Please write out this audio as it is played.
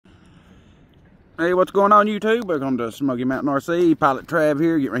Hey, what's going on, YouTube? Welcome to Smoky Mountain RC. Pilot Trav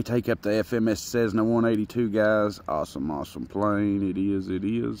here, getting ready to take up the Fms Cessna 182, guys. Awesome plane. It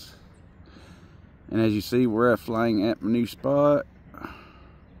is. And as you see, we're flying at my new spot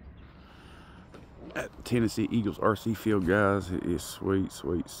at Tennessee Eagles RC Field, guys. It is sweet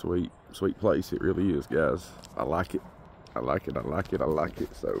place. It really is, guys. I like it.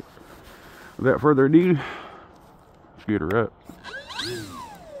 So, without further ado, let's get her up.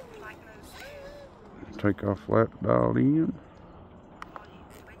 Take off flat dialed in.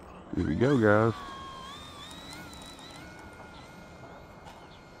 Here we go, guys.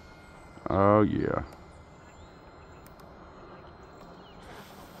 Oh yeah.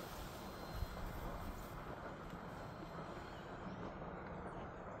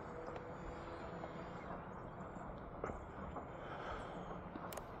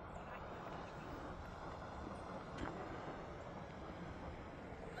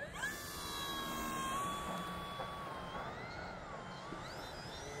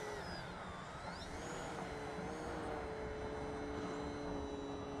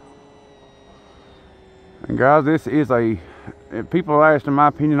 And guys, this is if people ask in my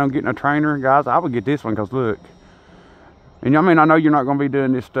opinion on getting a trainer, guys, I would get this one, because look, and I mean, I know you're not going to be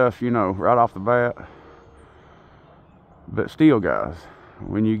doing this stuff, you know, right off the bat, but still, guys,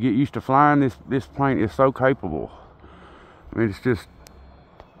 when you get used to flying, this plane is so capable. I mean,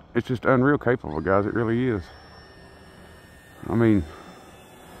 it's just unreal capable, guys. It really is. I mean, you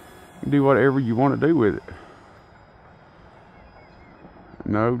can do whatever you want to do with it.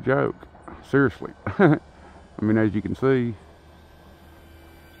 No joke. Seriously. I mean, as you can see,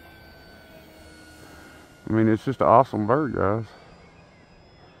 I mean, it's just an awesome bird, guys.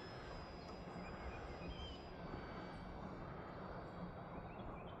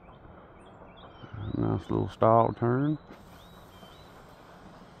 Nice little stall turn.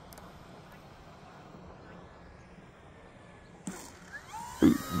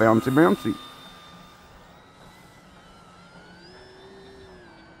 Ooh, bouncy.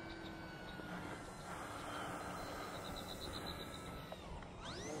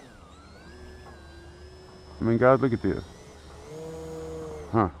 I mean, guys, look at this.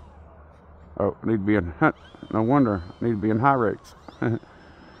 Huh. Oh, I need to be in, no wonder, I need to be in high rakes.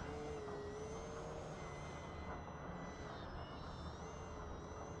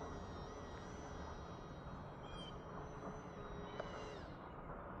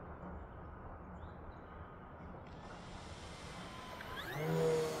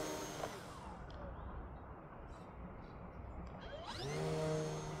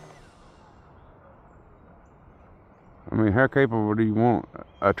 I mean, how capable do you want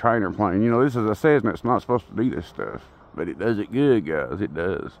a trainer plane? You know, this is a Cessna. It's not supposed to do this stuff, but it does it good, guys. It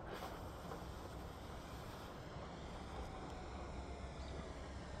does.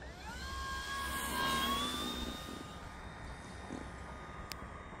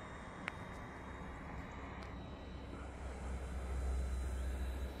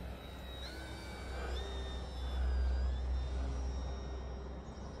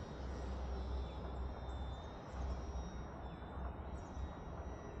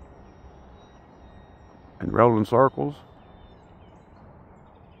 And rolling circles.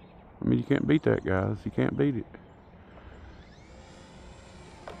 I mean, you can't beat that, guys. You can't beat it.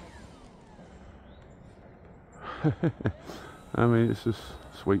 I mean, it's just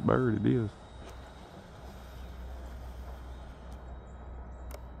a sweet bird. It is.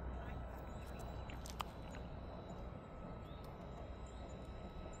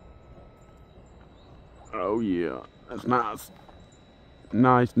 Oh yeah, that's nice.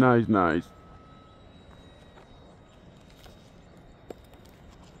 Nice.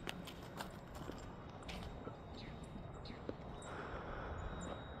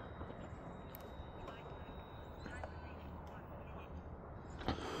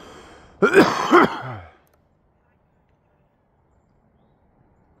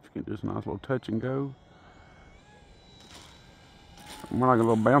 Get this nice little touch and go. More like a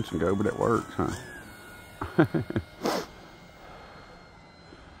little bounce and go, but it works, huh?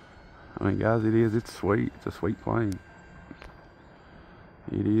 I mean, guys, it's sweet. It's a sweet plane.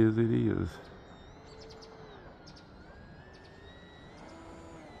 It is.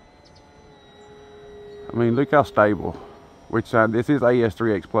 I mean, look how stable. Which side? This is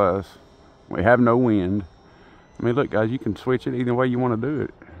AS3X Plus. We have no wind. I mean, look, guys, you can switch it either way you want to do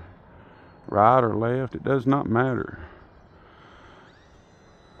it. Right or left, it does not matter.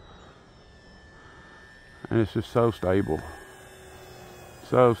 And it's just so stable.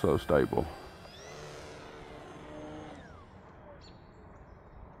 So stable.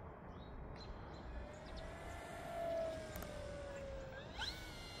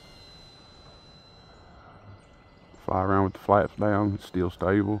 fly around with the flaps down. It's still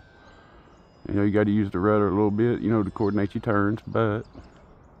stable. You know, you got to use the rudder a little bit, you know, to coordinate your turns, but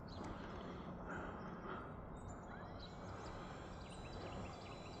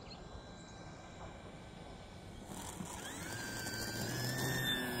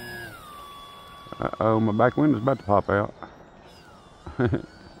uh-oh, my back window's about to pop out.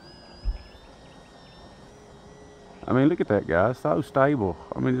 I mean, look at that, guys. So stable.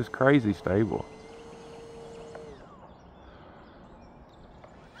 I mean, it's crazy stable.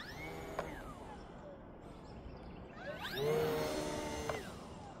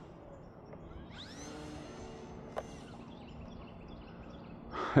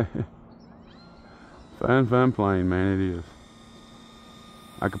 Fun plane, man. It is.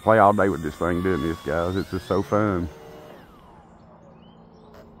 I could play all day with this thing doing this, guys. It's just so fun.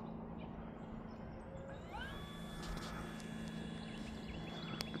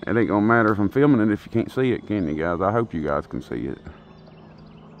 It ain't gonna matter if I'm filming it if you can't see it, can you, guys? I hope you guys can see it.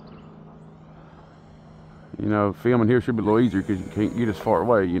 You know, filming here should be a little easier because you can't get as far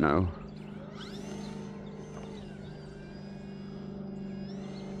away, you know.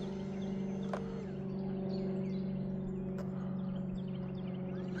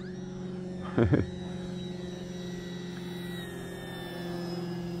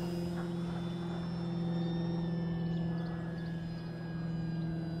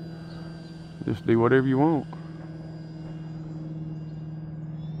 Just do whatever you want.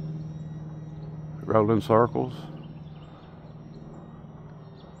 Roll in circles.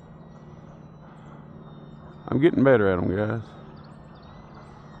 I'm getting better at them, guys.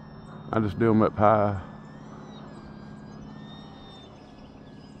 I just do them up high.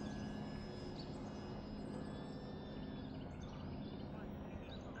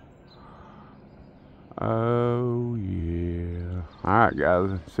 Oh yeah. Alright,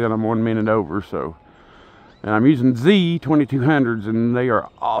 guys, said I'm 1 minute over, so. And I'm using Z 2200s, and they are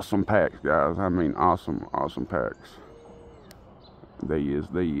awesome packs, guys. I mean, awesome packs. They is.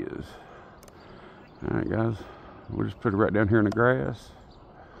 Alright, guys, we'll just put it right down here in the grass.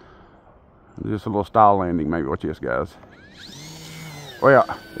 Just a little style landing, maybe. Watch this, guys. Well,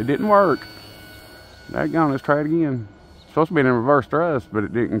 it didn't work. Daggone, let's try it again. It's supposed to be in reverse thrust, but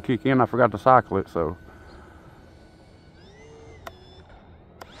it didn't kick in. I forgot to cycle it, so.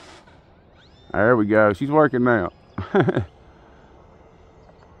 There we go. She's working now.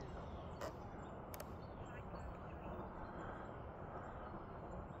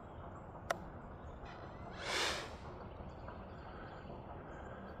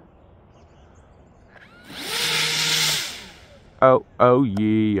 Oh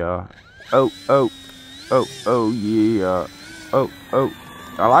yeah. Oh yeah. Oh.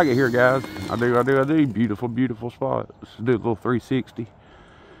 I like it here, guys. I do. Beautiful spot. Let's do a little 360.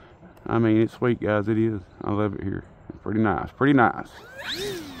 I mean, it's sweet, guys. It is. I love it here. It's pretty nice.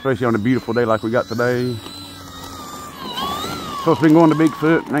 Especially on a beautiful day like we got today. Supposed to be going to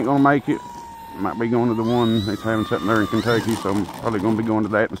Bigfoot. Ain't gonna make it. Might be going to the one that's having something there in Kentucky, so I'm probably gonna be going to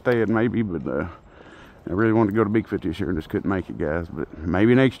that instead, maybe. But I really wanted to go to Bigfoot this year and just couldn't make it, guys. But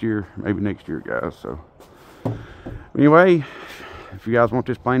maybe next year, guys. So anyway, if you guys want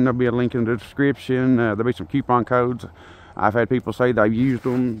this plane, there'll be a link in the description. There'll be some coupon codes. I've had people say they've used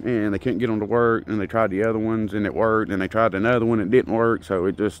them and they couldn't get them to work, and they tried the other ones and it worked, and they tried another one and it didn't work. So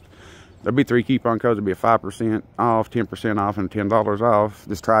it just, there'll be 3 coupon codes. There'll be a 5% off, 10% off, and $10 off.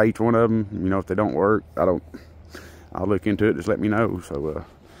 Just try each one of them. You know, if they don't work, I'll look into it. Just let me know, so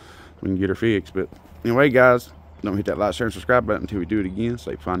we can get her fixed. But anyway, guys, don't hit that like, share, and subscribe button until we do it again.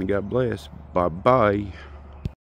 Stay fine and God bless. Bye bye.